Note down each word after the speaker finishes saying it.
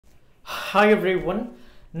Hi everyone.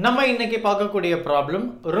 நம்ம இன்னைக்கு பார்க்கக்கூடிய ப்ராப்ளம்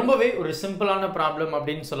ரொம்பவே ஒரு சிம்பிளான ப்ராப்ளம்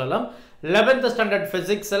அப்படினு சொல்லலாம். 11th ஸ்டாண்டர்ட்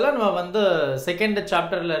பிசிக்ஸ் எல்லாம் நம்ம வந்து செகண்ட்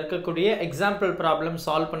சாப்டர்ல இருக்கக்கூடிய எக்ஸாம்பிள் ப்ராப்ளம்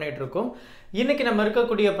சால்வ் பண்ணிட்டு இருக்கோம். இன்னைக்கு நம்ம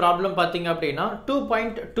இருக்கக்கூடிய ப்ராப்ளம் பாத்தீங்க அப்படினா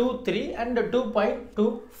 2.23 and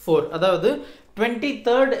 2.24 அதாவது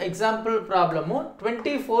 23rd எக்ஸாம்பிள் ப்ராப்ளமும்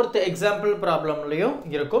 24th எக்ஸாம்பிள் ப்ராப்ளம்லயும்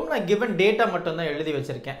இருக்கும். நான் given data மட்டும் தான் எழுதி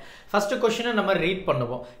வச்சிருக்கேன். ஃபர்ஸ்ட் क्वेश्चन நம்ம ரீட்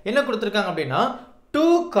பண்ணுவோம். என்ன கொடுத்திருக்காங்க அப்படினா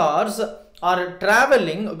two cars are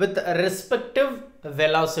traveling with respective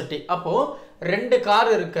velocity. அப்போ ரெண்டு கார்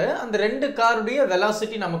இருக்கு, அந்த ரெண்டு காருடைய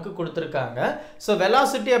velocity நமக்கு கொடுத்திருக்காங்க. So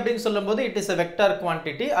velocity அப்படினு சொல்லும்போது it is a vector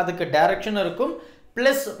quantity, அதுக்கு direction இருக்கும்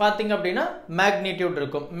plus பாத்தீங்க அப்படினா magnitude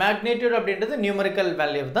இருக்கும். Magnitude அப்படின்றது numerical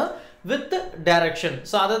value தான் with direction.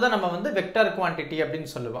 So அதை தான் நம்ம வந்து vector quantity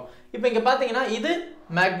அப்படினு சொல்லுவோம். இப்போ இங்க பாத்தீங்கன்னா இது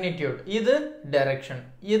magnitude, இது direction,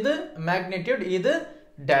 இது magnitude, இது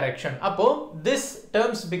direction. அப்போ this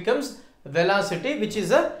terms becomes velocity which is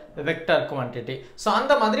a vector quantity. So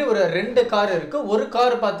அந்த மாதிரி ஒரு ரெண்டு கார் இருக்கு. ஒரு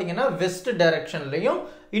கார் பாத்தீங்கன்னா வெஸ்ட் டைரக்ஷன்லயும்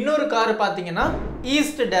இன்னொரு கார் பாத்தீங்கன்னா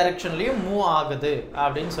ஈஸ்ட் டைரக்ஷன்லயும் மூவ் ஆகுது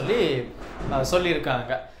அப்படினு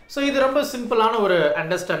சொல்லிருக்காங்க. சோ இது ரொம்ப சிம்பிளான ஒரு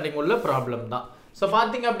அண்டர்ஸ்டாண்டிங் உள்ள ப்ராப்ளம் தான். சோ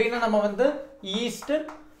பாத்தீங்க அப்படினா நம்ம வந்து east,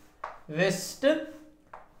 west,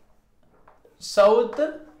 south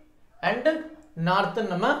and north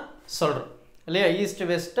நம்ம சொல்றோம் இல்லையா? ஈஸ்ட்,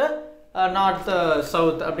 வெஸ்ட், நார்த்,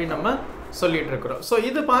 சவுத் அப்படி நம்ம சொல்லிட்டு இருக்கிறோம். ஸோ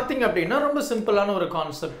இது பார்த்தீங்க அப்படின்னா ரொம்ப சிம்பிளான ஒரு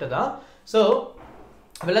கான்செப்ட் தான். ஸோ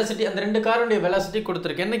வெலாசிட்டி, அந்த ரெண்டு காரோடைய வெலாசிட்டி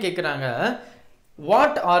கொடுத்துருக்கு. என்ன கேட்குறாங்க,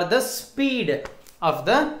 what are the speed of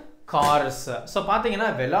the cars. So பார்த்தீங்கன்னா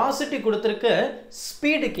வெலாசிட்டி கொடுத்துருக்கு,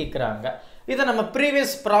 ஸ்பீடு கேட்குறாங்க. இதை நம்ம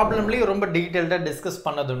ப்ரீவியஸ் ப்ராப்ளம்லேயும் ரொம்ப டீட்டெயில்டாக டிஸ்கஸ்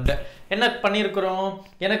பண்ணதுண்டு. என்ன பண்ணியிருக்கிறோம்,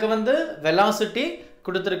 எனக்கு வந்து வெலாசிட்டி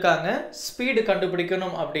கொடுத்துருக்காங்க, ஸ்பீடு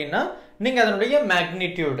கண்டுபிடிக்கணும் அப்படின்னா நீங்கள் அதனுடைய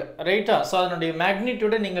மேக்னிடியூட், ரைட்டா? ஸோ அதனுடைய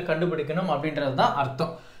மேக்னிடியூடை நீங்கள் கண்டுபிடிக்கணும் அப்படின்றது தான்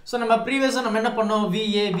அர்த்தம். ஸோ நம்ம ப்ரீவியஸாக நம்ம என்ன பண்ணோம்,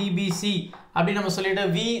 விஏ விபிசி அப்படி நம்ம சொல்லிட்டு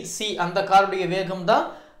விசி அந்த காருடைய வேகம் தான்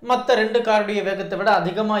மற்ற ரெண்டு காருடைய வேகத்தை விட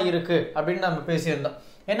அதிகமாக இருக்குது அப்படின்னு நம்ம பேசியிருந்தோம்.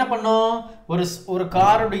 என்ன பண்ணோம், ஒரு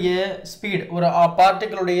காருடைய ஸ்பீட், ஒரு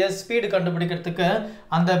பார்ட்டிகளுடைய ஸ்பீடு கண்டுபிடிக்கிறதுக்கு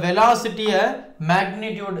அந்த வெலாசிட்டியை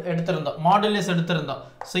மேக்னிடியூட் எடுத்திருந்தோம், மாடுலஸ் எடுத்திருந்தோம்.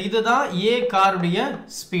 ஸோ இதுதான் ஏ காருடைய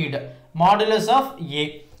ஸ்பீடு, மாடுலஸ் ஆஃப் ஏ.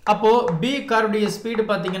 அப்போ பி காருடைய ஸ்பீடு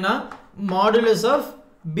பார்த்தீங்கன்னா மாடுலஸ் ஆஃப்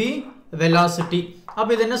பி வெலாசிட்டி. அப்போ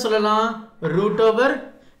இது என்ன சொல்லலாம், root over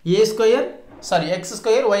A square, sorry X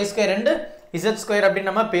square Y square and Z square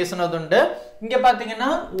அப்படின்னு நம்ம பேசினது உண்டு. இங்கே பார்த்தீங்கன்னா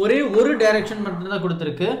ஒரே ஒரு டைரக்ஷன் மட்டும்தான்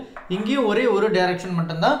கொடுத்துருக்கு, இங்கேயும் ஒரே ஒரு டைரக்ஷன்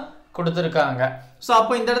மட்டும்தான் கொடுத்துருக்காங்க. ஸோ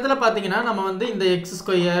அப்போ இந்த இடத்துல பார்த்தீங்கன்னா நம்ம வந்து இந்த X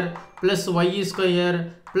square plus Y square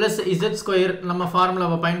plus Z square நம்ம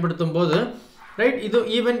ஃபார்முலாவை பயன்படுத்தும் போது, ரைட், இது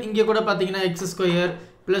ஈவன் இங்கே கூட பார்த்தீங்கன்னா X square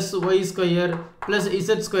plus Y square plus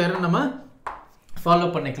Z square நம்ம ஃபாலோ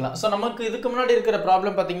பண்ணிக்கலாம். ஸோ நமக்கு இதுக்கு முன்னாடி இருக்கிற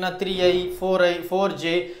ப்ராப்ளம் பார்த்தீங்கன்னா 3i 4i 4j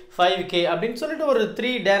 5k அப்படின்னு சொல்லிட்டு ஒரு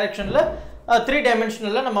 3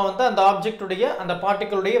 டைமென்ஷனில் நம்ம வந்து அந்த ஆப்ஜெக்டுடைய அந்த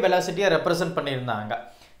பார்ட்டிகளுடைய வெலாசிட்டியை ரெப்ரசென்ட் பண்ணியிருந்தாங்க.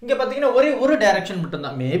 இங்கே பார்த்தீங்கன்னா ஒரே ஒரு டைரக்ஷன்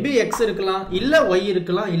மட்டும்தான், மேபி எக்ஸ் இருக்கலாம், இல்லை ஒய்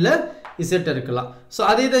இருக்கலாம், இல்லை இசட் இருக்கலாம். ஸோ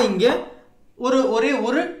அதே தான் இங்கே ஒரே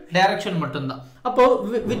ஒரு டைரக்ஷன் மட்டும்தான். அப்போ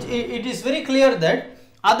it is very clear that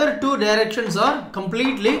other two directions are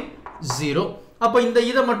completely zero. அப்போ இந்த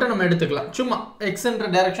இதை மட்டும் நம்ம எடுத்துக்கலாம், சும்மா எக்ஸ்ன்ற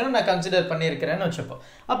டைரக்ஷனை நான் கன்சிடர் பண்ணியிருக்கிறேன்னு வச்சுப்போம்.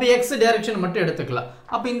 அப்போ எக்ஸ் டைரக்ஷன் மட்டும் எடுத்துக்கலாம்.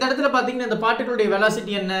 அப்போ இந்த இடத்துல பார்த்தீங்கன்னா இந்த பார்ட்டிகளுடைய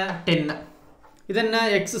வெலாசிட்டி என்ன, 10. இது என்ன,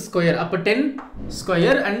 எக்ஸ் ஸ்கொயர், அப்போ 10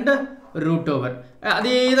 ஸ்கொயர் அண்ட் ரூட் ஓவர்.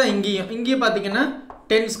 அதே தான் இங்கேயும் பார்த்தீங்கன்னா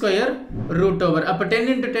 10 ஸ்கொயர் ரூட் ஓவர். அப்போ 10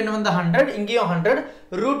 × 10 வந்து 100, இங்கேயும் 100,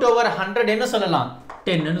 ரூட் ஓவர் 100 என்ன சொல்லலாம்,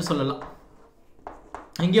 10ன்னு சொல்லலாம்.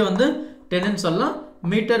 இங்கே வந்து 10ன்னு சொல்லலாம்,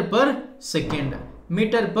 metre per second,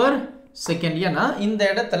 metre per second. ஏன்னா இந்த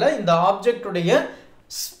இடத்துல இந்த ஆப்ஜெக்டுடைய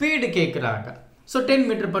ஸ்பீடு கேட்குறாங்க. So 10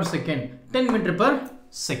 metre per second, 10 metre per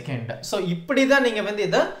second. So இப்படி தான் நீங்கள் வந்து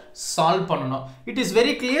இதை சால்வ் பண்ணணும். It is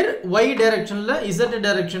very clear, Y டைரக்ஷனில் இசட்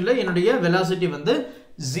டைரக்ஷனில் என்னுடைய வெலாசிட்டி வந்து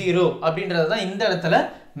 0 அப்படின்றது தான் இந்த இடத்துல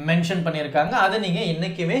மென்ஷன் பண்ணியிருக்காங்க. அதை நீங்கள்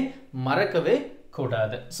என்றைக்குமே மறக்கவே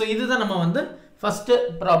கூடாது. ஸோ இதுதான் நம்ம வந்து ஃபர்ஸ்ட்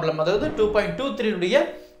ப்ராப்ளம், அதாவது 2.23 உடைய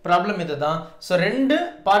ப்ராப்ளம் இதுதான். ஸோ ரெண்டு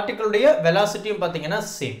பார்ட்டிகளுடைய வெலாசிட்டியும் பார்த்தீங்கன்னா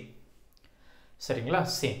சேம், சரிங்களா,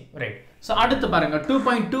 சேம், ரைட். ஸோ அடுத்து பாருங்க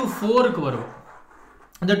 2.24க்கு வருவோம்.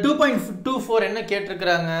 இந்த 2.24 என்ன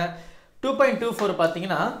கேட்டிருக்கிறாங்க, 2.24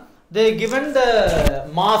 பார்த்தீங்கன்னா they given the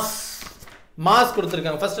mass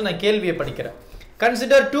கொடுத்துருக்காங்க. ஃபர்ஸ்ட் நான் கேள்வியை படிக்கிறேன்.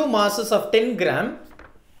 Consider two masses of 10 gram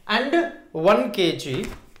and 1 kg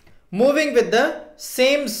moving with the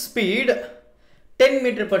same speed 10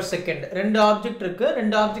 meter per second. ரெண்டு ஆப்ஜெக்ட் இருக்கு,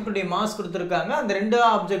 ரெண்டு ஆப்ஜெக்டுடைய மாஸ் கொடுத்துருக்காங்க, அந்த ரெண்டு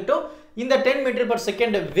ஆப்ஜெக்டும் இந்த 10 மீட்டர் per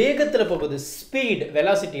second வேகத்துல போகுது. ஸ்பீட்,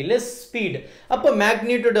 வெலாசிட்டி இல்ல ஸ்பீட். அப்போ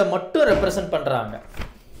மேக்னிடியூட மட்டும் ரெப்ரசன்ட் பண்றாங்க.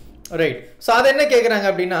 ரைட். ஸோ அது என்ன கேட்குறாங்க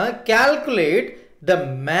அப்படின்னா calculate the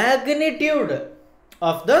magnitude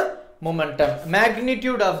of the momentum.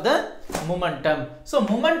 Magnitude of the momentum. So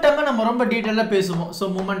momentum நம்ம ரொம்ப டீடைலா பேசுவோம். So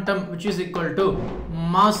momentum which is equal to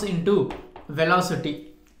mass into velocity.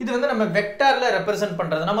 இது வந்து நம்ம வெக்டார்ல ரெப்ரசன்ட்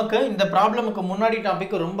பண்றது. நமக்கு இந்த ப்ராப்ளமுக்கு முன்னாடி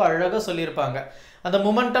டாபிக் ரொம்ப அழகா சொல்லியிருப்பாங்க. அந்த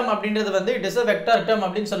momentum அப்படின்றது வந்து it is a vector term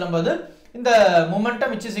அப்படின்னு சொல்லும்போது இந்த momentum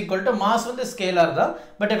which is equal to mass வந்து ஸ்கேலார் தான்,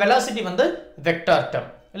 பட் velocity வந்து வெக்டார் term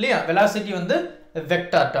இல்லையா? velocity வந்து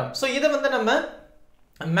வெக்டார் term. ஸோ இதை வந்து நம்ம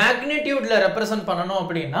மேக்னிடியூட்ல ரெப்ரசன்ட் பண்ணணும்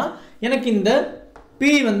அப்படின்னா எனக்கு இந்த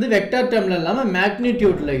p வந்து வெக்டார் டேர்ம்ல இல்லாம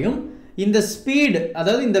மேக்னிடியூட்லயும் இந்த ஸ்பீட்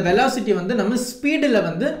அதாவது இந்த வெலாசிட்டி வந்து நம்ம ஸ்பீடுல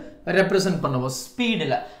வந்து ரெப்ரசன்ட் பண்ணுவோம்.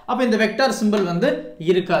 ஸ்பீடுல அப்ப இந்த வெக்டார் சிம்பிள் வந்து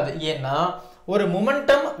இருக்காது. ஏன்னா ஒரு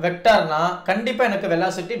மொமெண்டம் வெக்டார்னா கண்டிப்பா எனக்கு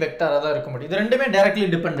வெலாசிட்டி வெக்டாரா தான் இருக்க முடியும். இது ரெண்டுமே டைரக்ட்லி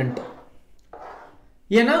டிபெண்டன்ட்.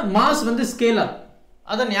 ஏன்னா மாஸ் வந்து ஸ்கேலார்,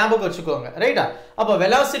 அதை ஞாபகம் வச்சுக்கோங்க. ரைட்டா? அப்போ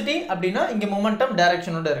வெலாசிட்டி அப்படின்னா இங்க மொமெண்டம்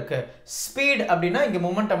டைரக்ஷனோட இருக்கு. ஸ்பீட் அப்படின்னா இங்க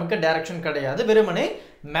மொமெண்டமுக்கு டைரக்ஷன் கிடையாது, வெறுமனே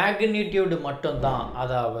மேக்னிடியூட் மட்டும்தான்.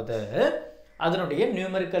 அதாவது அதனுடைய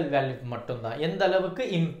நியூமெரிக்கல் வேல்யூ மட்டும்தான். எந்த அளவுக்கு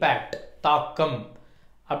இம்பாக்ட், தாக்கம்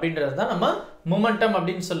அப்படின்றது தான் நம்ம மொமெண்டம்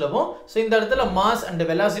அப்படின்னு சொல்லுவோம். ஸோ இந்த இடத்துல மாஸ் அண்ட்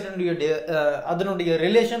வெலாசிட்டியுடைய அதனுடைய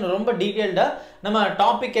ரிலேஷன் ரொம்ப டீட்டெயில்டா நம்ம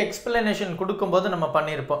டாபிக் எக்ஸ்பிளனேஷன் கொடுக்கும்போது நம்ம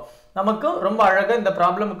பண்ணியிருப்போம். நமக்கு ரொம்ப அழகாக இந்த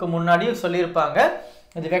ப்ராப்ளமுக்கு முன்னாடியே சொல்லியிருப்பாங்க.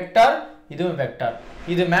 இது வெக்டார், இதுவும் வெக்டார்,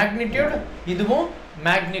 இது மேக்னிடியூட், இதுவும்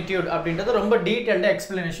மேக்னிடியூட் அப்படின்றது ரொம்ப டீட்டெயில்டா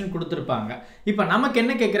எக்ஸ்பிளனேஷன் கொடுத்துருப்பாங்க. இப்போ நமக்கு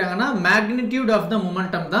என்ன கேட்குறாங்கன்னா மேக்னிடியூட் ஆஃப் த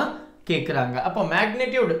மொமெண்டம் தான் கேட்குறாங்க. அப்போ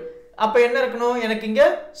மேக்னிடியூட் அப்போ என்ன இருக்கணும்? எனக்கு இங்கே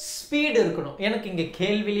ஸ்பீடு இருக்கணும். எனக்கு இங்கே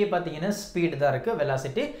கேள்விலேயே பார்த்தீங்கன்னா ஸ்பீடு தான் இருக்குது,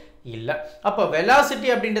 வெலாசிட்டி இல்லை. அப்போ வெலாசிட்டி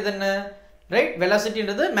அப்படின்றது என்ன? Right,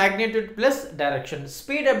 வெலாசிட்டின்றது magnitude plus direction.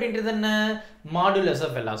 Speed அப்படின்றது என்ன? Modulus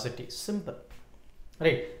of velocity. Simple.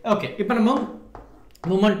 Right, okay. இப்போ நம்ம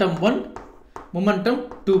மொமெண்டம் 1 மொமெண்டம்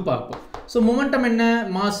 2 பார்ப்போம். ஸோ மொமெண்டம் என்ன?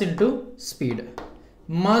 Mass into speed,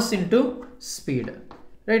 mass into speed.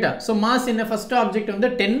 ரைட்டா? ஸோ மாஸ் என்ன? ஃபர்ஸ்ட் ஆப்ஜெக்ட்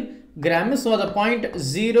வந்து 10 கிராம். ஸோ அதை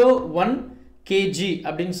 0.01 kg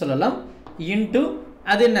அப்படின்னு சொல்லலாம். இன்டூ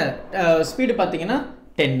அது என்ன ஸ்பீடு பார்த்தீங்கன்னா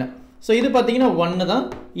 10. ஸோ இது பார்த்தீங்கன்னா 1 தான்,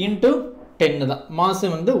 இன்டூ 10 தான். மாஸ்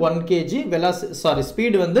வந்து 1 kg,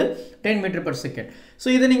 ஸ்பீடு வந்து 10 மீட்டர் per second. ஸோ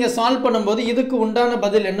இதை நீங்கள் சால்வ் பண்ணும்போது இதுக்கு உண்டான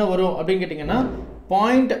பதில் என்ன வரும் அப்படின்னு கேட்டிங்கன்னா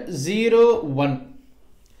 0.01.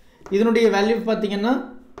 இதனுடைய வேல்யூ பார்த்தீங்கன்னா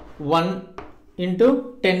 1 இன்டூ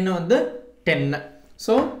 10 வந்து 10.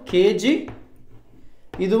 ஸோ கேஜி,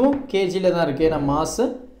 இதுவும் கேஜியில் தான் இருக்கு. ஏன்னா mass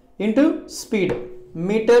into speed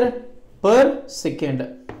metre per second,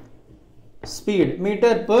 speed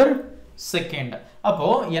metre per second. அப்போ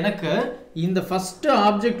எனக்கு இந்த ஃபர்ஸ்ட்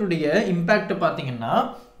ஆப்ஜெக்டுடைய இம்பாக்ட் பார்த்தீங்கன்னா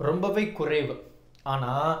ரொம்பவே குறைவு.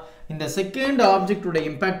 ஆனால் இந்த செகண்ட் ஆப்ஜெக்டுடைய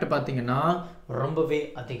இம்பாக்ட் பார்த்தீங்கன்னா ரொம்பவே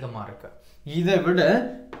அதிகமாக இருக்கு.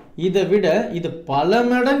 இதை விட இது பல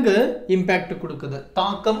மடங்கு இம்பாக்ட் கொடுக்குது,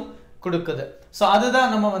 தாக்கம் கொடுக்குது. ஸோ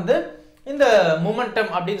அதுதான் நம்ம வந்து இந்த மொமெண்டம்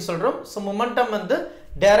அப்படின்னு சொல்றோம். ஸோ மொமெண்டம் வந்து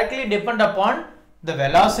directly depend upon the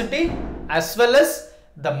velocity as well as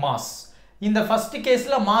the mass. இந்த ஃபர்ஸ்ட்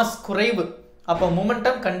கேஸ்ல மாஸ் குறைவு, அப்போ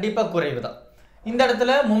மொமெண்டம் கண்டிப்பா குறைவு தான். இந்த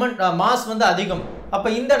இடத்துல மாஸ் வந்து அதிகம், அப்போ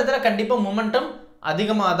இந்த இடத்துல கண்டிப்பா மொமெண்டம்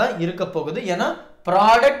அதிகமாக தான் இருக்க போகுது. ஏன்னா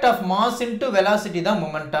product of mass into velocity தான்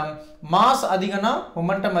மொமெண்டம். மாஸ் அதிகம்னா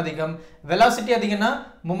மொமெண்டம் அதிகம், வெலாசிட்டி அதிகம்னா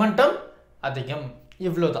மொமெண்டம் அதிகம்.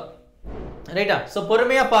 இவ்வளோதான். ரைட்டா? ஸோ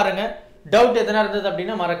பொறுமையா பாருங்க. டவுட் எதனா இருந்தது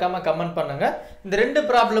அப்படின்னா மறக்காம கமெண்ட் பண்ணுங்க. இந்த ரெண்டு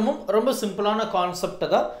ப்ராப்ளமும் ரொம்ப சிம்பிளான கான்செப்ட்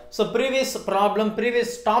தான். ஸோ ப்ரீவியஸ் ப்ராப்ளம்,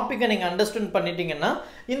 ப்ரீவியஸ் டாப்பிக்கை நீங்கள் அண்டர்ஸ்டாண்ட் பண்ணிட்டீங்கன்னா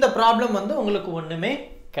இந்த ப்ராப்ளம் வந்து உங்களுக்கு ஒன்றுமே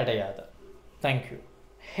கிடையாது. Thank you.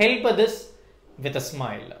 Help this with a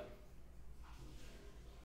smile.